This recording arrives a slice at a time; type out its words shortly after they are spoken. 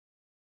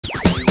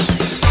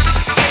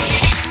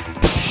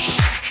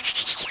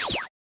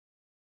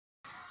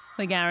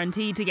We're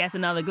guaranteed to get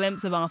another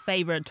glimpse of our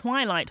favourite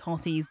Twilight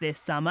hotties this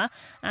summer,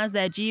 as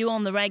they're due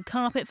on the red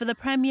carpet for the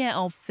premiere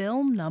of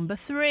film number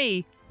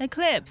 3,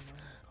 Eclipse.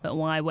 But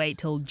why wait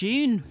till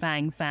June,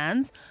 Fang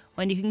fans,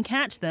 when you can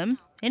catch them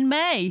in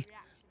May?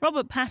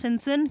 Robert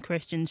Pattinson,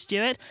 Kristen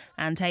Stewart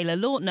and Taylor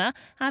Lautner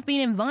have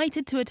been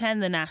invited to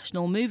attend the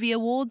National Movie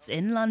Awards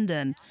in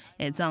London.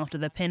 It's after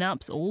the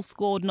pin-ups all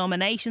scored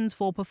nominations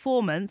for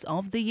Performance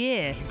of the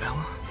Year. Hey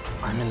Bella,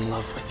 I'm in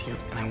love with you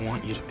and I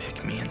want you to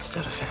pick me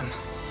instead of him.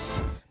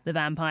 The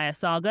Vampire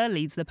Saga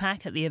leads the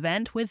pack at the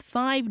event with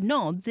 5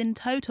 nods in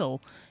total.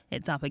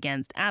 It's up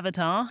against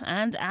Avatar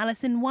and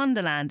Alice in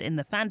Wonderland in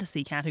the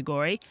fantasy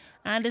category,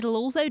 and it'll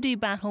also do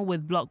battle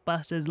with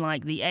blockbusters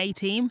like The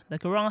A-Team, The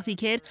Karate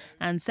Kid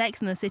and Sex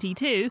and the City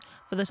 2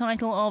 for the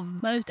title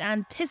of Most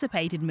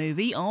Anticipated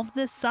Movie of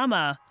the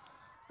Summer.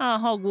 Our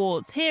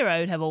Hogwarts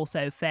heroes have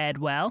also fared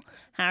well.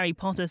 Harry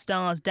Potter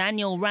stars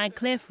Daniel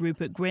Radcliffe,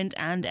 Rupert Grint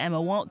and Emma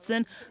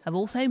Watson have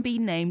also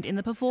been named in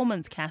the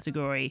performance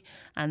category,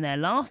 and their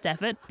last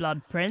effort,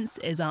 Blood Prince,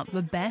 is up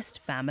for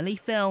Best Family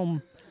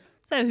Film.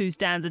 So who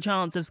stands a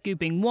chance of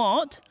scooping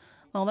what?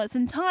 Well, that's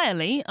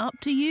entirely up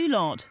to you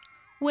lot.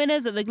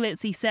 Winners at the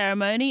glitzy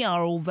ceremony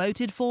are all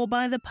voted for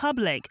by the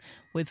public,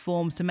 with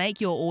forms to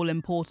make your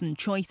all-important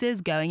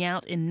choices going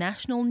out in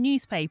national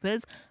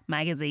newspapers,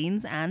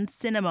 magazines and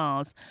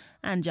cinemas.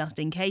 And just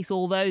in case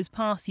all those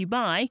pass you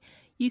by,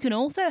 you can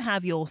also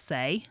have your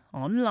say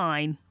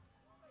online.